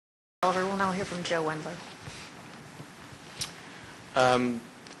Oliver, we'll now hear from Joe Wendler.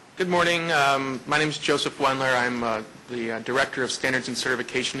 Good morning. My name is Joseph Wendler. I'm the Director of Standards and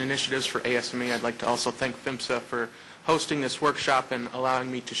Certification Initiatives for ASME. I'd like to also thank PHMSA for hosting this workshop and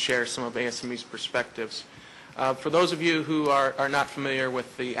allowing me to share some of ASME's perspectives. For those of you who are not familiar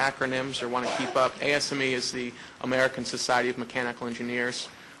with the acronyms or want to keep up, ASME is the American Society of Mechanical Engineers.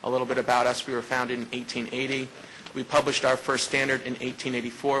 A little bit about us: we were founded in 1880. We published our first standard in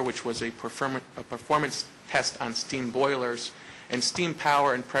 1884, which was a performance test on steam boilers. And steam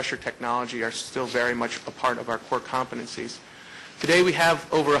power and pressure technology are still very much a part of our core competencies. Today we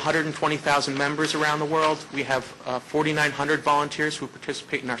have over 120,000 members around the world. We have 4,900 volunteers who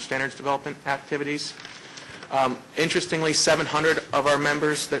participate in our standards development activities. Interestingly, 700 of our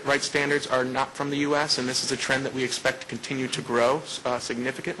members that write standards are not from the U.S., and this is a trend that we expect to continue to grow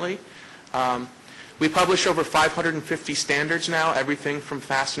significantly. We publish over 550 standards now, everything from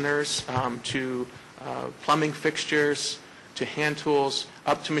fasteners to plumbing fixtures, to hand tools,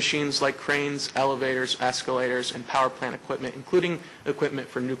 up to machines like cranes, elevators, escalators, and power plant equipment, including equipment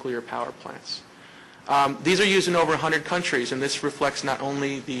for nuclear power plants. These are used in over 100 countries, and this reflects not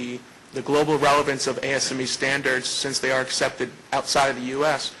only the global relevance of ASME standards, since they are accepted outside of the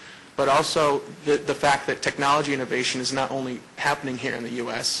U.S., but also the fact that technology innovation is not only happening here in the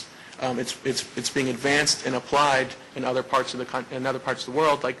U.S., it's being advanced and applied in other parts of the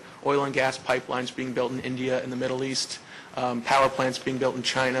world, like oil and gas pipelines being built in India and the Middle East, power plants being built in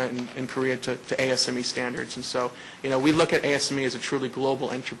China and Korea to ASME standards. And so, we look at ASME as a truly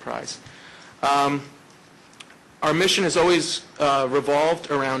global enterprise. Our mission has always revolved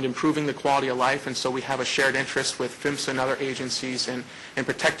around improving the quality of life, and so we have a shared interest with PHMSA and other agencies in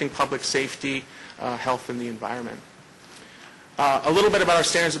protecting public safety, health, and the environment. A little bit about our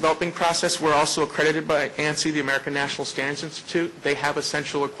standards developing process. We're also accredited by ANSI, the American National Standards Institute. They have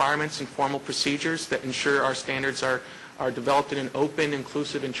essential requirements and formal procedures that ensure our standards are developed in an open,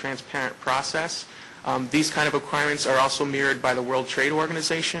 inclusive, and transparent process. These kind of requirements are also mirrored by the World Trade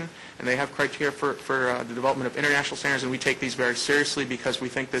Organization, and they have criteria for the development of international standards, and we take these very seriously because we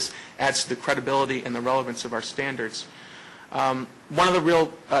think this adds to the credibility and the relevance of our standards. One of the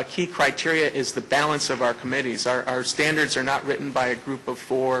real key criteria is the balance of our committees. Our standards are not written by a group of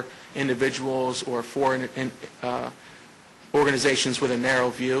 4 individuals or 4 organizations with a narrow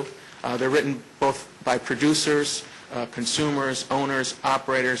view. They're written both by producers, consumers, owners,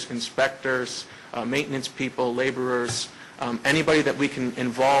 operators, inspectors, maintenance people, laborers, anybody that we can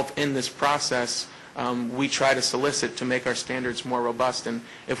involve in this process. We try to solicit to make our standards more robust. And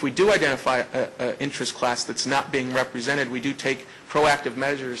if we do identify an interest class that's not being represented, we do take proactive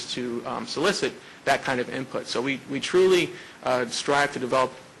measures to solicit that kind of input. So we truly strive to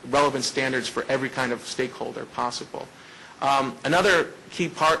develop relevant standards for every kind of stakeholder possible. Another key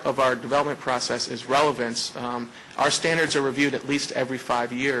part of our development process is relevance. Our standards are reviewed at least every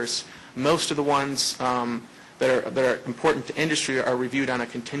 5 years. Most of the ones that are important to industry are reviewed on a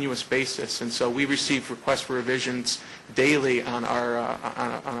continuous basis, and so we receive requests for revisions daily on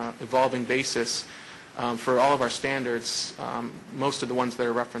an evolving basis for all of our standards, most of the ones that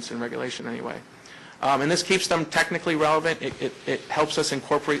are referenced in regulation anyway. And this keeps them technically relevant. It helps us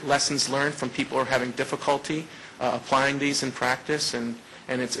incorporate lessons learned from people who are having difficulty applying these in practice, and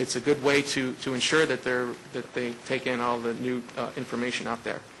it's a good way to ensure that they take in all the new information out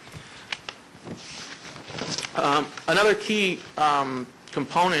there. Another key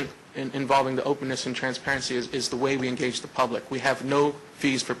component involving the openness and transparency is the way we engage the public. We have no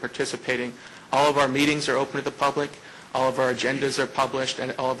fees for participating. All of our meetings are open to the public. All of our agendas are published,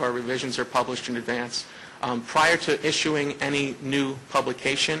 and all of our revisions are published in advance. Prior to issuing any new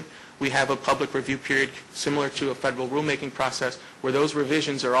publication, we have a public review period similar to a federal rulemaking process where those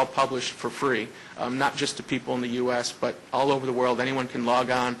revisions are all published for free, not just to people in the U.S., but all over the world. Anyone can log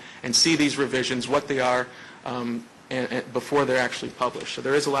on and see these revisions, what they are, and before they're actually published. So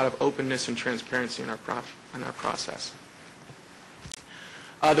there is a lot of openness and transparency in our process.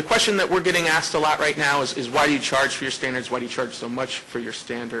 The question that we're getting asked a lot right now is why do you charge for your standards? Why do you charge so much for your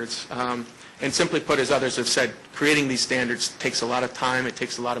standards? And simply put, as others have said, creating these standards takes a lot of time, it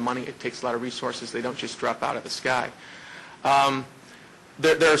takes a lot of money, it takes a lot of resources. They don't just drop out of the sky.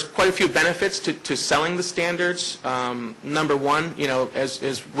 There's quite a few benefits to selling the standards. Number one,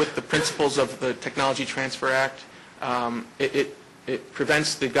 as with the principles of the Technology Transfer Act, it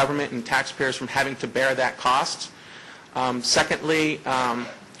prevents the government and taxpayers from having to bear that cost. Secondly,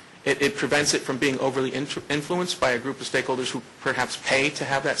 it prevents it from being overly influenced by a group of stakeholders who perhaps pay to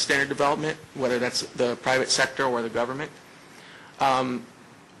have that standard development, whether that's the private sector or the government.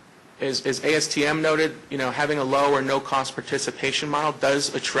 As ASTM noted, having a low or no cost participation model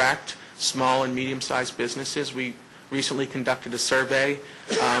does attract small and medium-sized businesses. We recently conducted a survey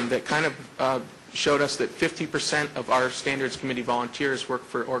that kind of showed us that 50% of our standards committee volunteers work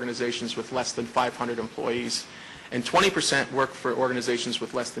for organizations with less than 500 employees, and 20% work for organizations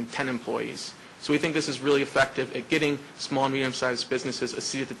with less than 10 employees. So we think this is really effective at getting small and medium-sized businesses a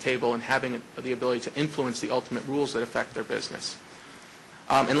seat at the table and having the ability to influence the ultimate rules that affect their business.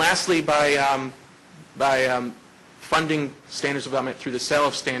 And lastly, by funding standards development through the sale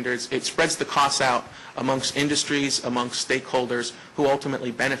of standards, it spreads the costs out amongst industries, amongst stakeholders who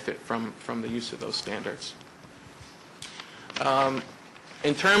ultimately benefit from the use of those standards.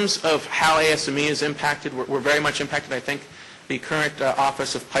 In terms of how ASME is impacted, we're very much impacted. I think the current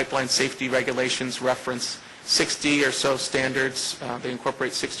Office of Pipeline Safety Regulations reference 60 or so standards. They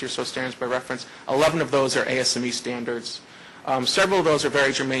incorporate 60 or so standards by reference. 11 of those are ASME standards. Several of those are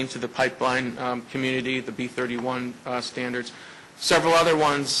very germane to the pipeline community, the B31 standards. Several other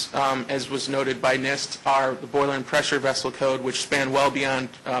ones, as was noted by NIST, are the Boiler and Pressure Vessel Code, which span well beyond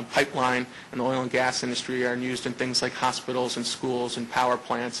pipeline and the oil and gas industry, are used in things like hospitals and schools and power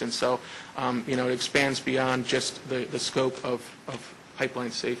plants. And so, it expands beyond just the scope of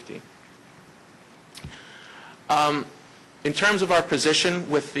pipeline safety. In terms of our position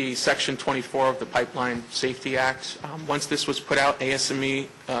with the Section 24 of the Pipeline Safety Act, once this was put out, ASME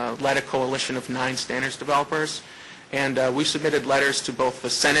led a coalition of 9 standards developers, and we submitted letters to both the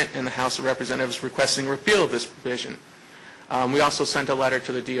Senate and the House of Representatives requesting repeal of this provision. We also sent a letter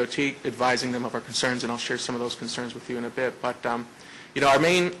to the DOT advising them of our concerns, and I'll share some of those concerns with you in a bit. But our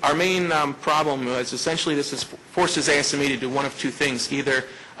main problem is essentially this forces ASME to do one of two things: either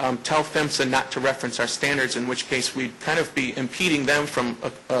tell PHMSA not to reference our standards, in which case we'd kind of be impeding them from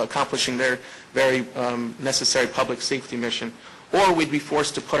accomplishing their very necessary public safety mission, or we'd be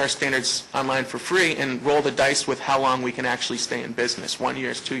forced to put our standards online for free and roll the dice with how long we can actually stay in business, 1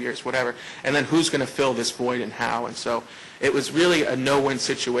 year, 2 years, whatever, and then who's going to fill this void and how. And so it was really a no-win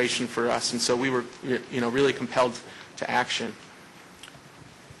situation for us, and so we were really compelled to action.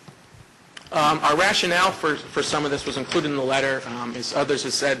 Our rationale for some of this was included in the letter. As others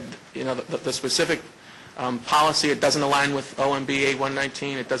have said, the specific policy, it doesn't align with OMB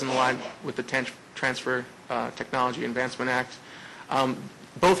A119. It doesn't align with the Transfer Technology Advancement Act.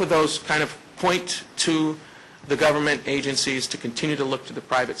 Both of those kind of point to the government agencies to continue to look to the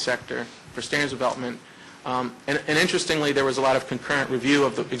private sector for standards development. And interestingly, there was a lot of concurrent review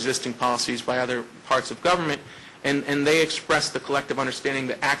of the existing policies by other parts of government, and they expressed the collective understanding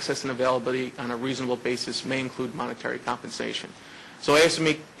that access and availability on a reasonable basis may include monetary compensation. So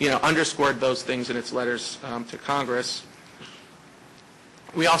ASME underscored those things in its letters to Congress.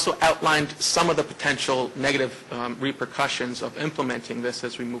 We also outlined some of the potential negative repercussions of implementing this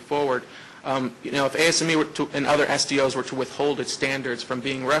as we move forward. If ASME and other SDOs were to withhold its standards from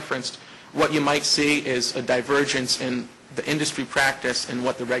being referenced, what you might see is a divergence in the industry practice and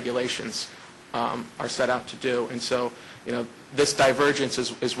what the regulations are set out to do. And so, this divergence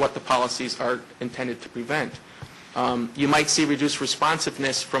is what the policies are intended to prevent. You might see reduced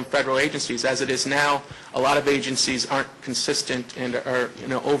responsiveness from federal agencies. As it is now, a lot of agencies aren't consistent and are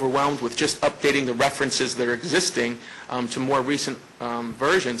overwhelmed with just updating the references that are existing to more recent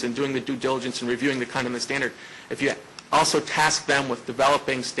versions and doing the due diligence and reviewing the content of the standard. If you also task them with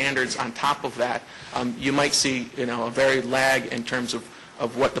developing standards on top of that, you might see a very lag in terms of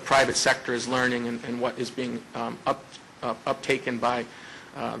what the private sector is learning and what is being uptaken by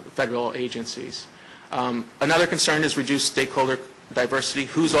federal agencies. Another concern is reduced stakeholder diversity.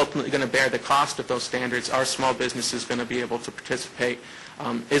 Who's ultimately going to bear the cost of those standards? Are small businesses going to be able to participate?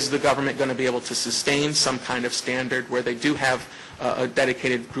 Is the government going to be able to sustain some kind of standard where they do have a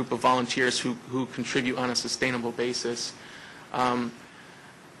dedicated group of volunteers who contribute on a sustainable basis?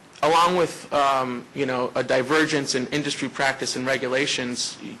 Along with a divergence in industry practice and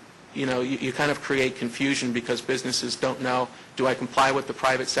regulations, you kind of create confusion because businesses don't know, do I comply with the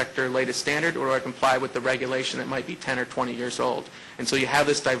private sector latest standard, or do I comply with the regulation that might be 10 or 20 years old? And so you have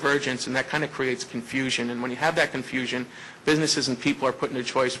this divergence, and that kind of creates confusion. And when you have that confusion, businesses and people are put in a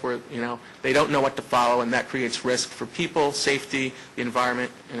choice where they don't know what to follow, and that creates risk for people, safety, the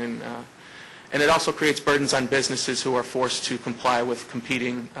environment, and it also creates burdens on businesses who are forced to comply with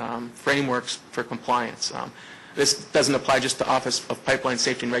competing frameworks for compliance. This doesn't apply just to Office of Pipeline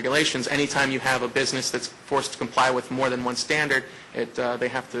Safety and Regulations. Anytime you have a business that's forced to comply with more than one standard, they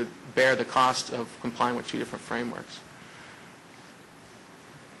have to bear the cost of complying with 2 different frameworks.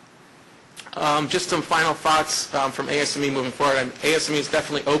 Just some final thoughts from ASME moving forward. ASME is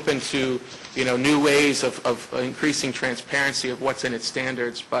definitely open to, new ways of increasing transparency of what's in its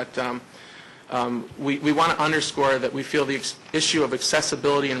standards, but we want to underscore that we feel the issue of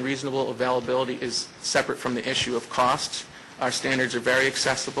accessibility and reasonable availability is separate from the issue of cost. Our standards are very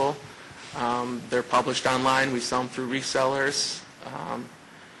accessible. They're published online. We sell them through resellers.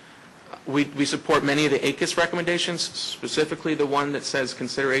 We support many of the ACUS recommendations, specifically the one that says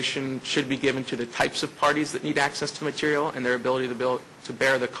consideration should be given to the types of parties that need access to material and their ability to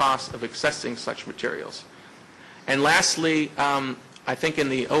bear the cost of accessing such materials. And lastly, I think in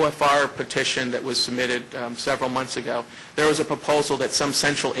the OFR petition that was submitted several months ago, there was a proposal that some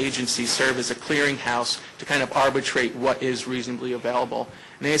central agency serve as a clearinghouse to kind of arbitrate what is reasonably available.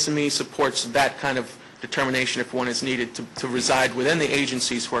 And ASME supports that kind of determination, if one is needed, to reside within the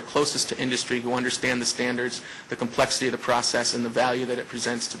agencies who are closest to industry, who understand the standards, the complexity of the process, and the value that it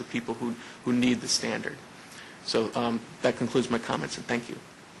presents to the people who need the standard. So that concludes my comments, and thank you.